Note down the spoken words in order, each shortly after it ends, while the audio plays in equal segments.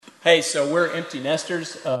Hey, so we're empty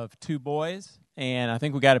nesters of two boys, and I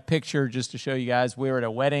think we got a picture just to show you guys. We were at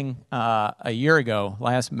a wedding a year ago,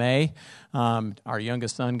 last May. Our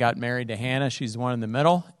youngest son got married to Hannah. She's the one in the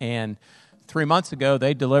middle, and 3 months ago,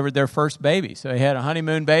 they delivered their first baby. So they had a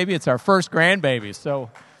honeymoon baby. It's our first grandbaby.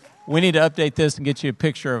 So we need to update this and get you a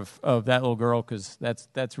picture of that little girl, because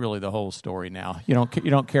that's really the whole story now. You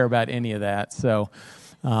don't care about any of that. So,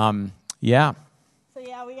 yeah.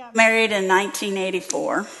 Yeah, we got married in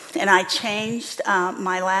 1984, and I changed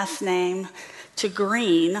my last name to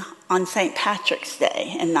Green on St. Patrick's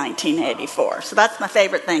Day in 1984. So that's my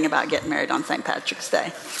favorite thing about getting married on St. Patrick's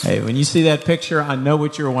Day. Hey, when you see that picture, I know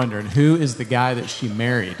what you're wondering. Who is the guy that she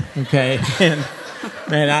married? Okay, and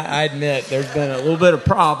man, I admit there's been a little bit of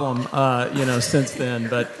problem, since then.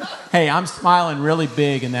 But hey, I'm smiling really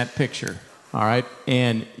big in that picture. All right,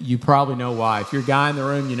 and you probably know why. If you're a guy in the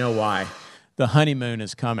room, you know why. The honeymoon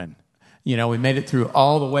is coming. We made it through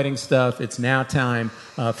all the wedding stuff. It's now time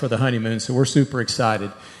for the honeymoon, so we're super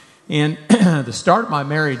excited. And the start of my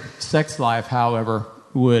married sex life, however,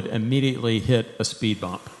 would immediately hit a speed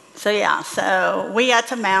bump. So we got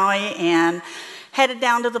to Maui and headed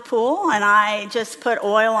down to the pool, and I just put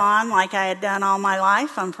oil on like I had done all my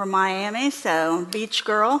life. I'm from Miami, so beach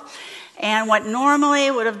girl. And what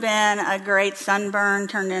normally would have been a great sunburn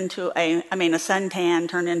turned into a suntan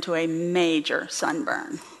turned into a major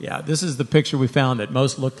sunburn. Yeah, this is the picture we found that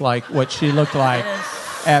most looked like what she looked like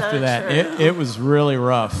after that. It was really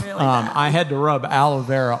rough. Really I had to rub aloe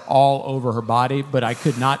vera all over her body, but I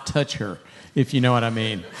could not touch her, if you know what I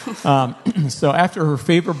mean. So after her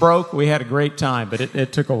fever broke, we had a great time, but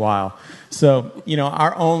it took a while. So,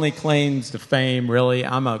 our only claims to fame, really,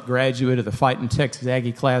 I'm a graduate of the Fighting Texas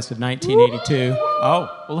Aggie class of 1982.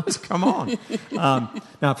 Oh, well, let's come on.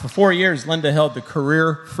 Now, for 4 years, Linda held the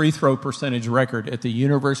career free throw percentage record at the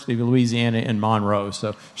University of Louisiana in Monroe.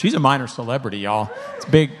 So she's a minor celebrity, y'all. It's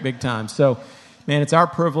big time. So, man, it's our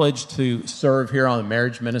privilege to serve here on the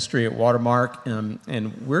marriage ministry at Watermark, and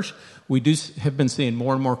we have been seeing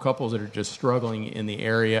more and more couples that are just struggling in the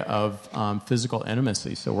area of physical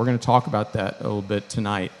intimacy. So we're going to talk about that a little bit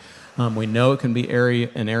tonight. We know it can be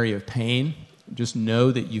an area of pain. Just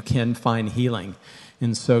know that you can find healing.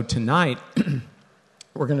 And so tonight,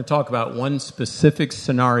 we're going to talk about one specific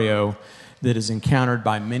scenario that is encountered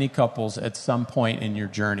by many couples at some point in your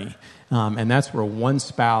journey. And that's where one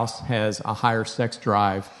spouse has a higher sex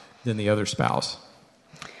drive than the other spouse.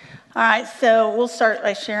 All right, so we'll start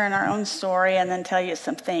by sharing our own story and then tell you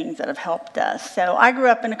some things that have helped us. So I grew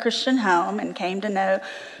up in a Christian home and came to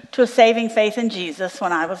a saving faith in Jesus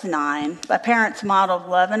when I was 9. My parents modeled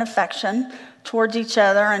love and affection towards each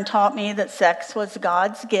other and taught me that sex was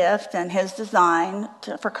God's gift and his design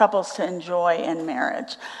for couples to enjoy in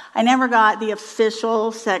marriage. I never got the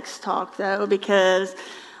official sex talk, though, because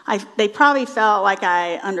they probably felt like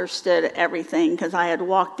I understood everything because I had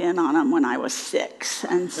walked in on them when I was 6.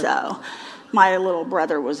 And so my little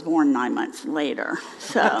brother was born 9 months later.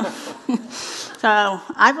 So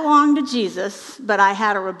I belonged to Jesus, but I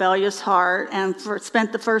had a rebellious heart and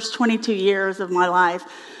spent the first 22 years of my life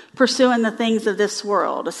pursuing the things of this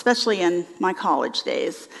world, especially in my college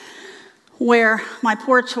days, where my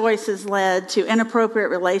poor choices led to inappropriate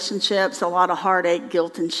relationships, a lot of heartache,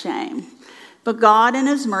 guilt, and shame. But God, in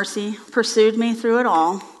his mercy, pursued me through it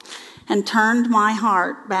all and turned my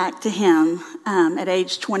heart back to him at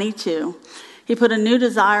age 22. He put a new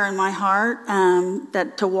desire in my heart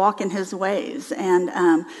to walk in his ways.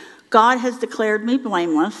 And God has declared me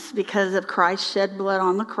blameless because of Christ's shed blood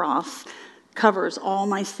on the cross, covers all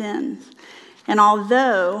my sins. And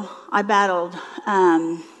although I battled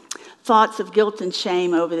thoughts of guilt and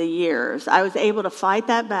shame over the years, I was able to fight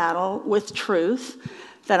that battle with truth,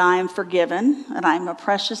 that I am forgiven, that I am a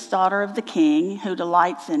precious daughter of the King who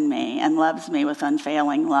delights in me and loves me with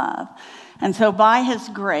unfailing love. And so by his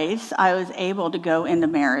grace, I was able to go into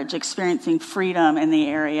marriage, experiencing freedom in the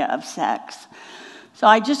area of sex. So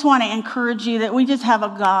I just want to encourage you that we just have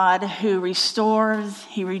a God who restores,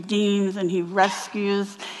 he redeems, and he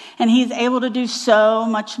rescues. And he's able to do so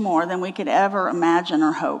much more than we could ever imagine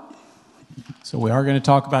or hope. So we are going to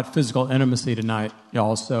talk about physical intimacy tonight,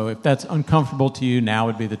 y'all. So if that's uncomfortable to you, now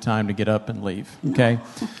would be the time to get up and leave, okay?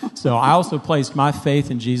 So I also placed my faith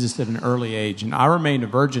in Jesus at an early age, and I remained a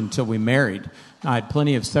virgin until we married. I had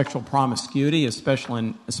plenty of sexual promiscuity,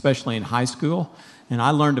 especially in high school, and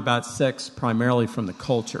I learned about sex primarily from the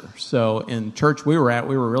culture. So in church we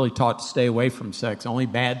were really taught to stay away from sex. Only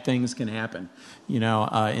bad things can happen,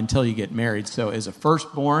 until you get married. So as a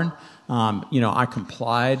firstborn, I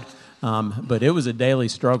complied But it was a daily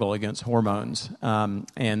struggle against hormones,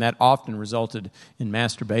 and that often resulted in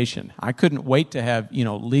masturbation. I couldn't wait to have,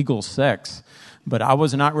 legal sex, but I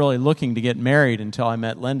was not really looking to get married until I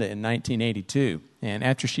met Linda in 1982. And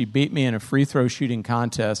after she beat me in a free throw shooting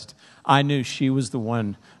contest, I knew she was the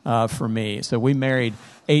one for me. So we married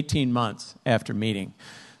 18 months after meeting.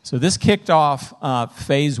 So this kicked off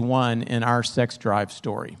phase one in our sex drive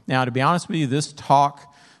story. Now, to be honest with you, this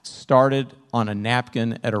talk started on a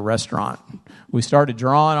napkin at a restaurant. We started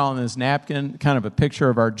drawing on this napkin, kind of a picture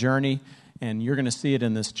of our journey, and you're going to see it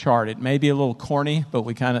in this chart. It may be a little corny, but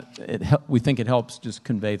we think it helps just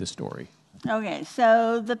convey the story. Okay,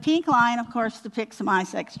 so the pink line, of course, depicts my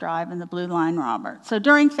sex drive, and the blue line, Robert. So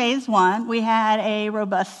during phase one, we had a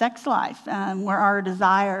robust sex life where our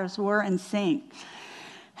desires were in sync.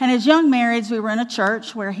 And as young marrieds, we were in a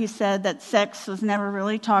church where he said that sex was never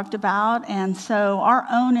really talked about, and so our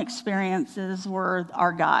own experiences were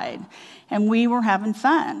our guide. And we were having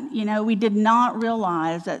fun. We did not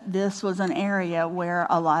realize that this was an area where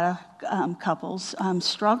a lot of couples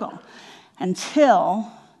struggle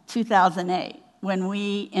until 2008, when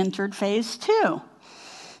we entered phase two.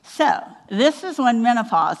 So this is when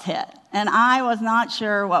menopause hit, and I was not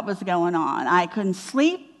sure what was going on. I couldn't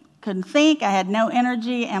sleep, couldn't think, I had no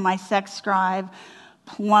energy, and my sex drive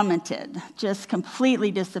plummeted, just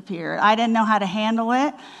completely disappeared. I didn't know how to handle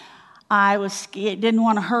it. I was scared, didn't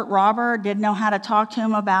want to hurt Robert, didn't know how to talk to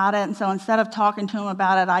him about it, and so instead of talking to him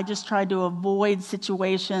about it, I just tried to avoid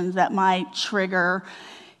situations that might trigger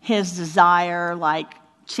his desire, like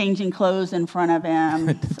changing clothes in front of him.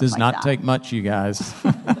 It does not take much, you guys.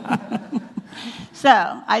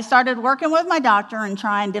 So I started working with my doctor and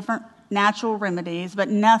trying different natural remedies, but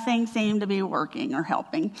nothing seemed to be working or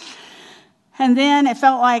helping. And then it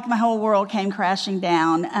felt like my whole world came crashing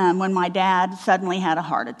down when my dad suddenly had a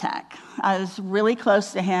heart attack. I was really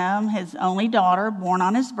close to him, his only daughter, born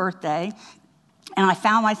on his birthday, and I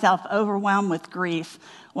found myself overwhelmed with grief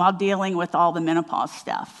while dealing with all the menopause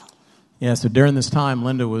stuff. Yeah, so during this time,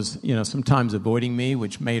 Linda was, sometimes avoiding me,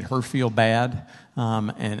 which made her feel bad,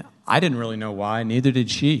 and I didn't really know why, neither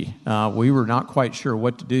did she. We were not quite sure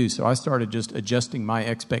what to do, so I started just adjusting my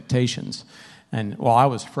expectations. And while I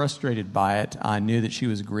was frustrated by it, I knew that she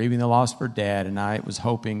was grieving the loss of her dad, and I was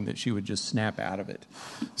hoping that she would just snap out of it.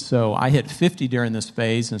 So I hit 50 during this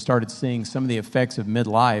phase and started seeing some of the effects of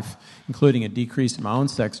midlife, including a decrease in my own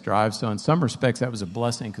sex drive. So in some respects, that was a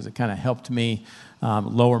blessing because it kind of helped me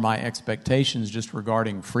lower my expectations just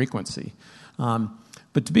regarding frequency.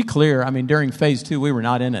 But to be clear, during phase two, we were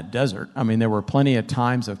not in a desert. There were plenty of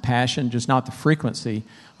times of passion, just not the frequency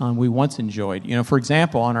we once enjoyed. For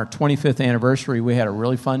example, on our 25th anniversary, we had a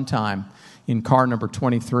really fun time in car number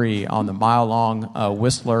 23 on the mile-long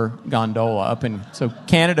Whistler gondola so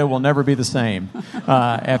Canada will never be the same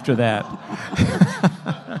after that.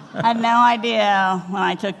 I had no idea when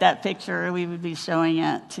I took that picture we would be showing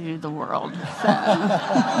it to the world.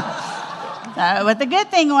 But the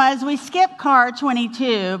good thing was we skipped car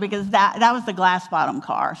 22 because that was the glass bottom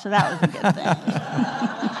car, so that was a good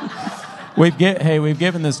thing. We've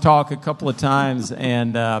given this talk a couple of times,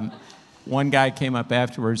 and one guy came up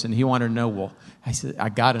afterwards, and he wanted to know, I said, I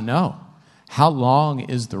got to know, how long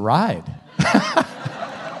is the ride?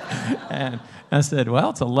 And I said,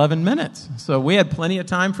 it's 11 minutes. So we had plenty of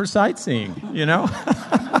time for sightseeing,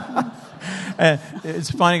 And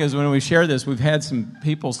it's funny because when we share this, we've had some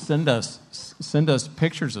people send us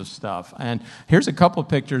pictures of stuff. And here's a couple of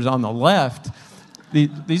pictures on the left.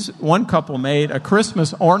 These one couple made a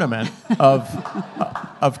Christmas ornament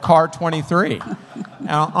of car 23.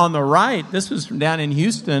 Now, on the right, this was from down in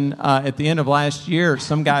Houston at the end of last year.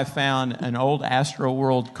 Some guy found an old Astro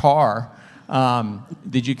World car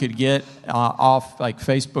that you could get off like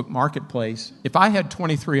Facebook Marketplace. If I had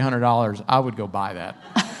 $2,300, I would go buy that.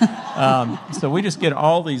 So we just get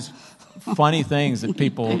all these funny things that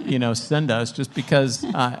people, send us just because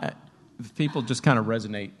people just kind of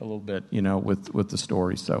resonate a little bit, with the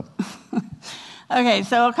story. So. Okay,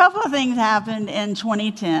 so a couple of things happened in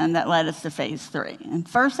 2010 that led us to phase 3. And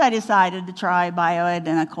first I decided to try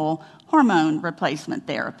bioidentical hormone replacement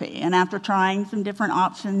therapy. And after trying some different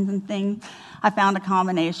options and things, I found a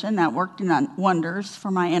combination that worked wonders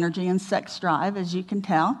for my energy and sex drive, as you can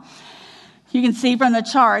tell. You can see from the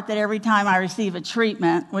chart that every time I receive a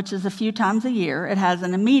treatment, which is a few times a year, it has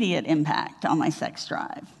an immediate impact on my sex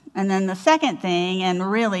drive. And then the second thing,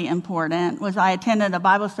 and really important, was I attended a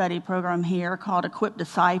Bible study program here called Equip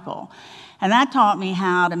Disciple. And that taught me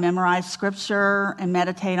how to memorize scripture and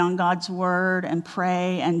meditate on God's word and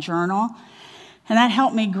pray and journal. And that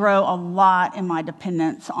helped me grow a lot in my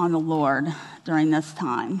dependence on the Lord during this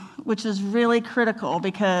time, which is really critical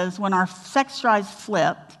because when our sex drives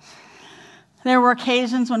flipped, there were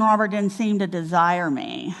occasions when Robert didn't seem to desire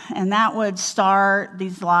me. And that would start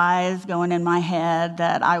these lies going in my head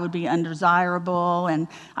that I would be undesirable and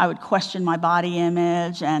I would question my body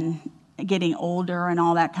image and getting older and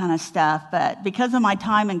all that kind of stuff. But because of my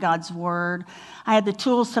time in God's Word, I had the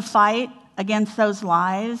tools to fight against those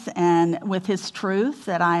lies and with His truth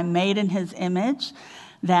that I am made in His image,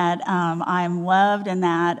 that I am loved, and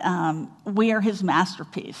that we are His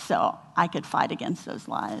masterpiece. So I could fight against those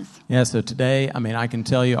lies. Yeah, so today, I can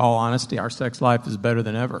tell you all honesty, our sex life is better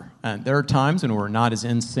than ever. And there are times when we're not as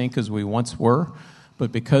in sync as we once were,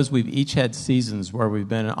 but because we've each had seasons where we've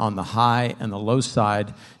been on the high and the low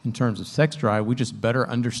side in terms of sex drive, we just better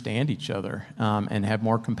understand each other and have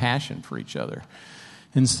more compassion for each other.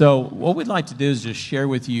 And so what we'd like to do is just share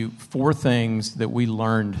with you 4 things that we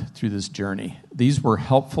learned through this journey. These were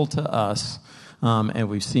helpful to us, and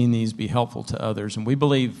we've seen these be helpful to others. And we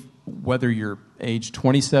believe whether you're age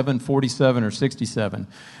 27, 47, or 67,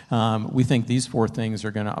 we think these 4 things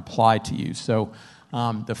are going to apply to you. So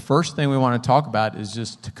the first thing we want to talk about is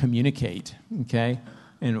just to communicate, okay?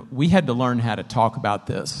 And we had to learn how to talk about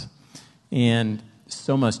this, and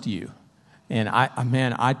so must you. And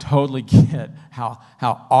I totally get how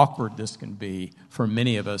awkward this can be for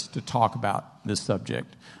many of us to talk about this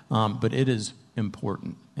subject. But it is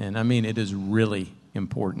important. And it is really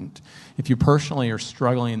important. If you personally are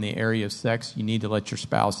struggling in the area of sex, you need to let your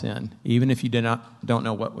spouse in. Even if you don't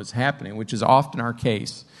know what was happening, which is often our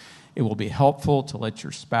case, it will be helpful to let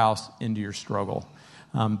your spouse into your struggle.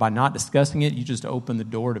 By not discussing it, you just open the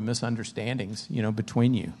door to misunderstandings,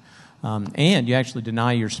 between you. And you actually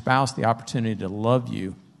deny your spouse the opportunity to love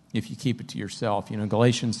you if you keep it to yourself.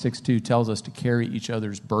 Galatians 6:2 tells us to carry each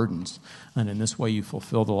other's burdens, and in this way you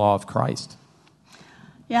fulfill the law of Christ.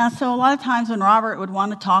 Yeah, so a lot of times when Robert would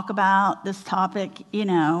want to talk about this topic,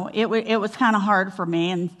 it was kind of hard for me,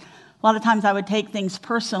 and a lot of times I would take things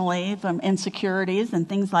personally from insecurities and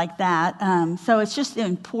things like that. So it's just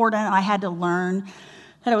important. I had to learn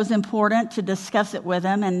that it was important to discuss it with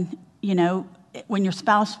him, and, when your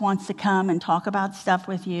spouse wants to come and talk about stuff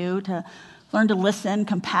with you, to learn to listen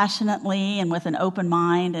compassionately and with an open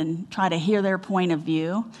mind and try to hear their point of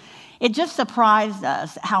view. It just surprised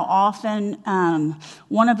us how often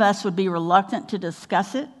one of us would be reluctant to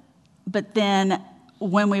discuss it, but then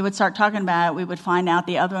when we would start talking about it, we would find out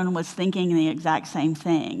the other one was thinking the exact same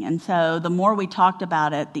thing. And so the more we talked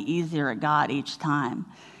about it, the easier it got each time.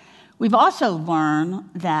 We've also learned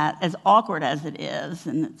that, as awkward as it is,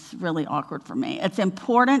 and it's really awkward for me, it's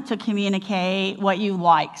important to communicate what you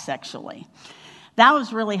like sexually. That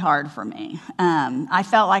was really hard for me. I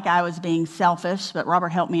felt like I was being selfish, but Robert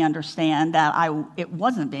helped me understand that it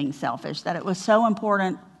wasn't being selfish, that it was so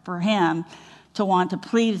important for him to want to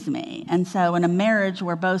please me. And so in a marriage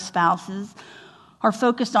where both spouses are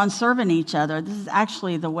focused on serving each other, this is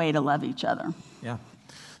actually the way to love each other. Yeah.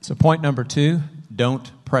 So point number 2,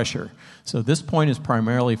 don't pressure. So this point is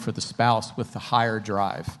primarily for the spouse with the higher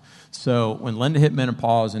drive. So when Linda hit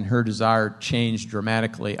menopause and her desire changed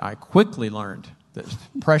dramatically, I quickly learned that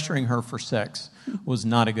pressuring her for sex was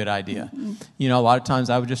not a good idea. A lot of times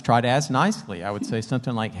I would just try to ask nicely. I would say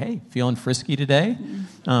something like, hey, feeling frisky today?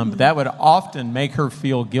 But that would often make her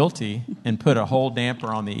feel guilty and put a whole damper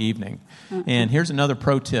on the evening. And here's another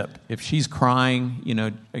pro tip. If she's crying,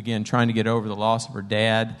 again, trying to get over the loss of her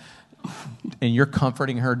dad, and you're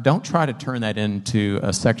comforting her, don't try to turn that into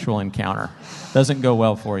a sexual encounter. Doesn't go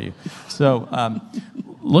well for you. So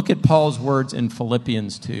look at Paul's words in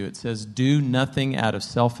Philippians 2. It says, do nothing out of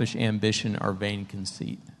selfish ambition or vain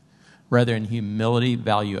conceit. Rather, in humility,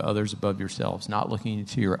 value others above yourselves, not looking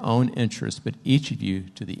to your own interests, but each of you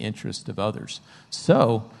to the interest of others.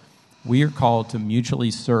 So we are called to mutually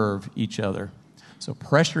serve each other. So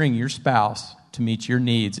pressuring your spouse to meet your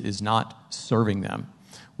needs is not serving them.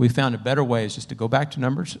 We found a better way is just to go back to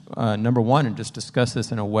number 1 and just discuss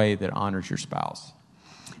this in a way that honors your spouse.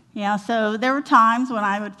 Yeah, so there were times when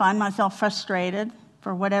I would find myself frustrated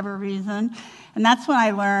for whatever reason, and that's when I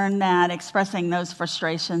learned that expressing those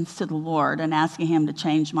frustrations to the Lord and asking Him to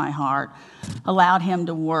change my heart allowed Him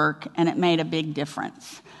to work, and it made a big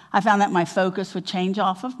difference. I found that my focus would change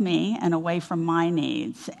off of me and away from my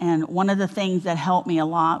needs, and one of the things that helped me a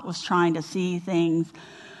lot was trying to see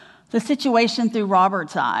the situation through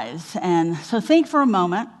Robert's eyes. And so think for a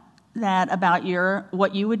moment about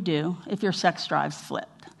what you would do if your sex drives flipped.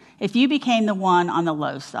 If you became the one on the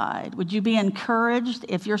low side, would you be encouraged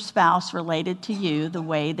if your spouse related to you the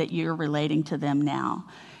way that you're relating to them now?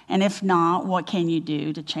 And if not, what can you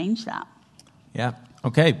do to change that? Yeah.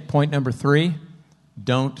 Okay, point number 3,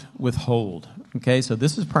 don't withhold. Okay, so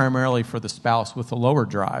this is primarily for the spouse with the lower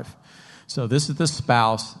drive. So this is the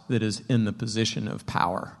spouse that is in the position of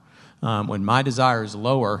power. When my desire is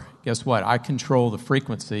lower, guess what? I control the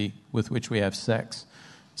frequency with which we have sex.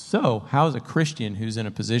 So how is a Christian who's in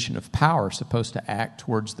a position of power supposed to act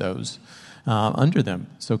towards those under them?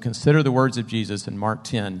 So consider the words of Jesus in Mark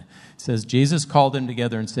 10. It says, Jesus called them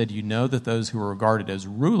together and said, you know that those who are regarded as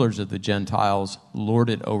rulers of the Gentiles lord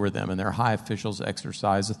it over them, and their high officials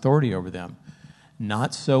exercise authority over them.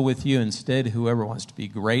 Not so with you. Instead, whoever wants to be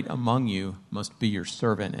great among you must be your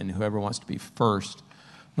servant, and whoever wants to be first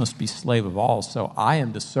must be slave of all. So I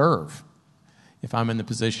am to serve if I'm in the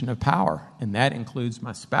position of power, and that includes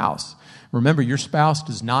my spouse. Remember, your spouse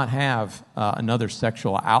does not have another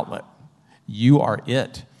sexual outlet. You are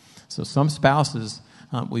it. So some spouses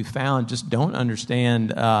we've found just don't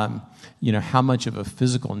understand how much of a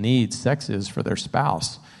physical need sex is for their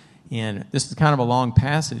spouse. And this is kind of a long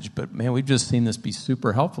passage, but man, we've just seen this be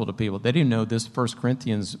super helpful to people. They didn't know this 1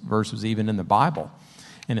 Corinthians verse was even in the Bible.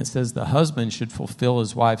 And it says the husband should fulfill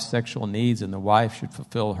his wife's sexual needs, and the wife should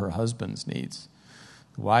fulfill her husband's needs.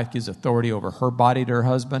 The wife gives authority over her body to her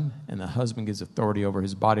husband, and the husband gives authority over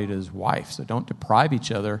his body to his wife. So don't deprive each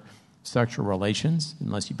other of sexual relations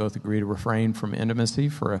unless you both agree to refrain from intimacy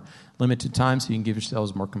for a limited time so you can give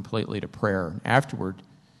yourselves more completely to prayer. Afterward,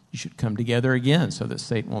 you should come together again so that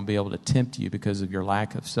Satan won't be able to tempt you because of your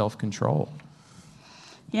lack of self-control.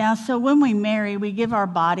 Yeah, so when we marry, we give our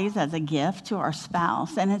bodies as a gift to our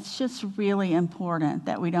spouse, and it's just really important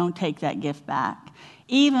that we don't take that gift back,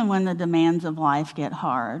 even when the demands of life get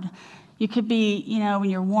hard. You could be, when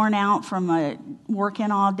you're worn out from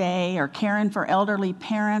working all day or caring for elderly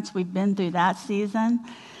parents. We've been through that season.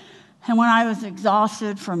 And when I was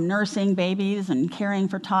exhausted from nursing babies and caring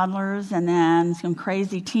for toddlers, and then some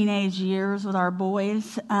crazy teenage years with our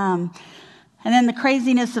boys, and then the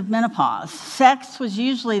craziness of menopause. Sex was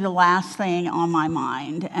usually the last thing on my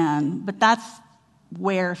mind, but that's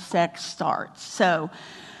where sex starts. So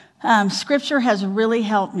Scripture has really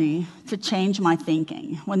helped me to change my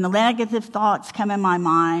thinking. When the negative thoughts come in my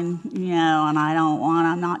mind, and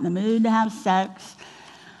I'm not in the mood to have sex,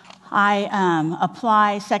 I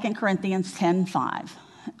apply 2 Corinthians 10:5.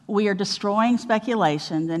 We are destroying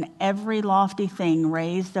speculations and every lofty thing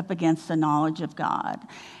raised up against the knowledge of God.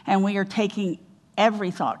 And we are taking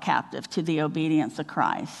every thought captive to the obedience of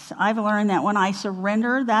Christ. I've learned that when I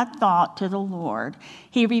surrender that thought to the Lord,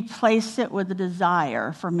 He replaced it with a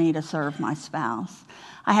desire for me to serve my spouse.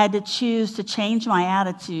 I had to choose to change my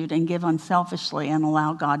attitude and give unselfishly and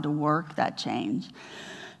allow God to work that change.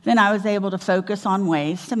 Then I was able to focus on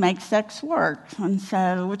ways to make sex work. And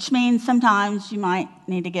so, which means sometimes you might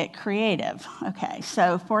need to get creative. Okay,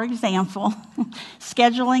 so for example,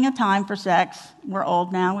 scheduling a time for sex. We're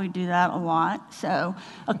old now, we do that a lot. So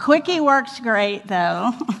a quickie works great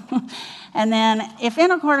though. And then if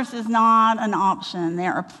intercourse is not an option,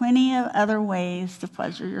 there are plenty of other ways to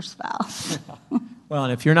pleasure your spouse. Well,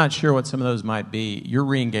 and if you're not sure what some of those might be, your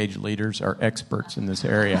re-engaged leaders are experts in this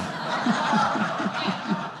area.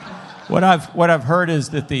 What I've heard is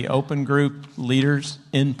that the open group leaders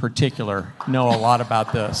in particular know a lot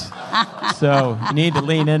about this. So you need to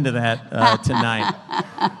lean into that tonight.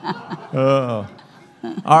 Oh.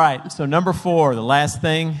 All right, so number 4, the last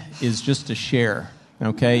thing is just to share.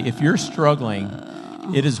 Okay, if you're struggling,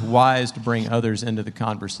 it is wise to bring others into the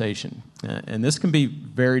conversation. And this can be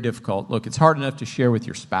very difficult. Look, it's hard enough to share with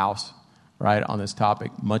your spouse, right, on this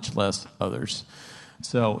topic, much less others.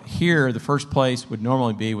 So here, the first place would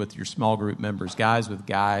normally be with your small group members, guys with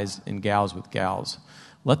guys and gals with gals.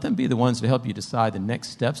 Let them be the ones to help you decide the next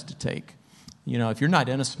steps to take. If you're not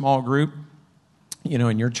in a small group,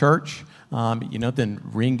 in your church, then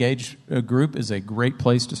re-engage a group is a great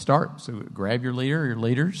place to start. So grab your leader, your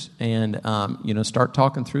leaders, and, start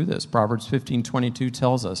talking through this. Proverbs 15:22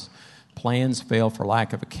 tells us, plans fail for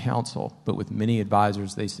lack of a counsel, but with many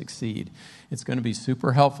advisors they succeed. It's going to be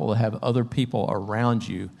super helpful to have other people around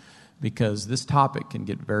you because this topic can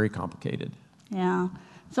get very complicated. Yeah.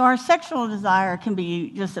 So our sexual desire can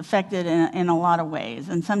be just affected in a lot of ways.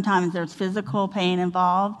 And sometimes there's physical pain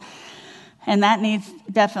involved. And that needs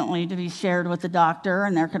definitely to be shared with the doctor.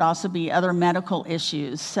 And there could also be other medical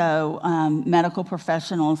issues. So medical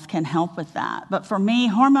professionals can help with that. But for me,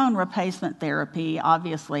 hormone replacement therapy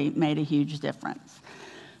obviously made a huge difference.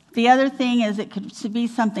 The other thing is it could be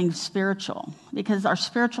something spiritual because our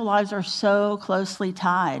spiritual lives are so closely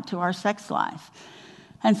tied to our sex life.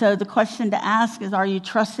 And so the question to ask is, are you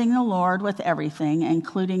trusting the Lord with everything,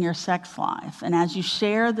 including your sex life? And as you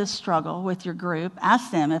share this struggle with your group,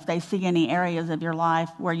 ask them if they see any areas of your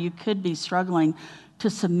life where you could be struggling to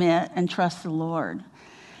submit and trust the Lord.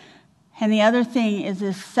 And the other thing is,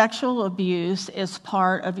 if sexual abuse is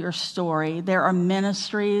part of your story, there are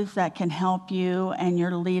ministries that can help you, and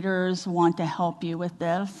your leaders want to help you with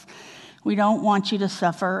this. We don't want you to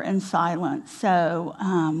suffer in silence. So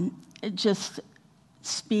just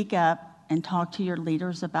speak up and talk to your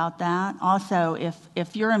leaders about that. Also,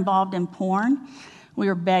 if you're involved in porn, we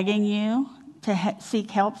are begging you to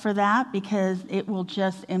seek help for that, because it will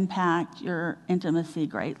just impact your intimacy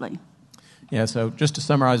greatly. Yeah, so just to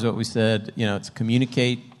summarize what we said, it's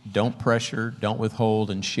communicate, don't pressure, don't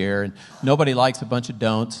withhold, and share. And nobody likes a bunch of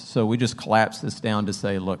don'ts, so we just collapse this down to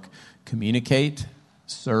say, look, communicate,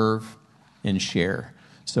 serve, and share.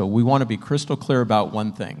 So we want to be crystal clear about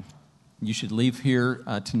one thing. You should leave here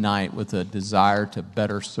tonight with a desire to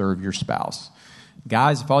better serve your spouse.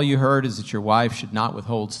 Guys, if all you heard is that your wife should not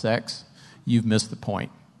withhold sex, you've missed the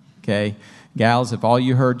point, okay? Gals, if all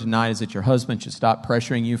you heard tonight is that your husband should stop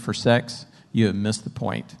pressuring you for sex, you have missed the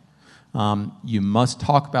point. You must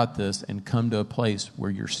talk about this and come to a place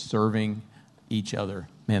where you're serving each other.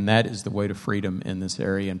 Man, that is the way to freedom in this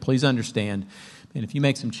area. And please understand, and if you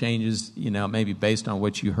make some changes, maybe based on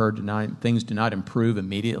what you heard tonight, things do not improve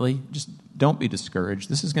immediately, just don't be discouraged.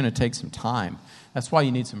 This is going to take some time. That's why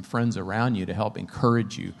you need some friends around you to help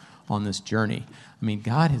encourage you on this journey. I mean,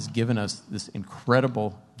 God has given us this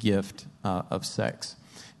incredible gift of sex.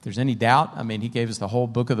 If there's any doubt, He gave us the whole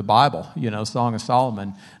book of the Bible, Song of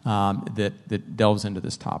Solomon, that delves into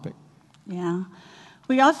this topic. Yeah.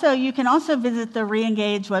 You can also visit the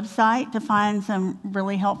Reengage website to find some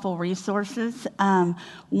really helpful resources.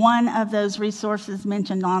 One of those resources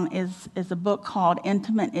mentioned is a book called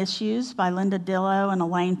Intimate Issues by Linda Dillow and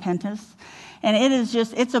Elaine Pentis. And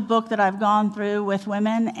it's a book that I've gone through with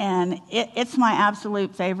women, and it's my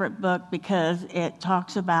absolute favorite book, because it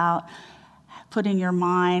talks about putting your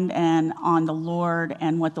mind on the Lord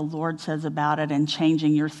and what the Lord says about it, and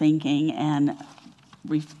changing your thinking and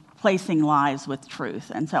replacing lies with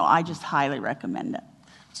truth. And so I just highly recommend it.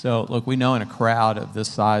 So, look, we know in a crowd of this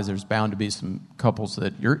size, there's bound to be some couples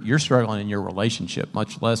that you're struggling in your relationship,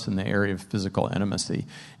 much less in the area of physical intimacy.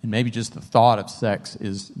 And maybe just the thought of sex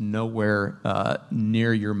is nowhere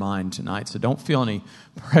near your mind tonight. So don't feel any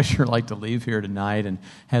pressure to leave here tonight and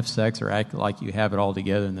have sex or act like you have it all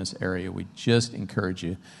together in this area. We just encourage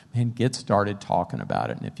you, get started talking about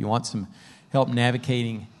it. And if you want some help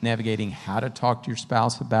navigating how to talk to your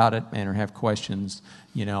spouse about it, or have questions,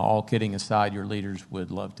 all kidding aside, your leaders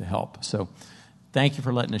would love to help. So thank you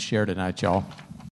for letting us share tonight, y'all.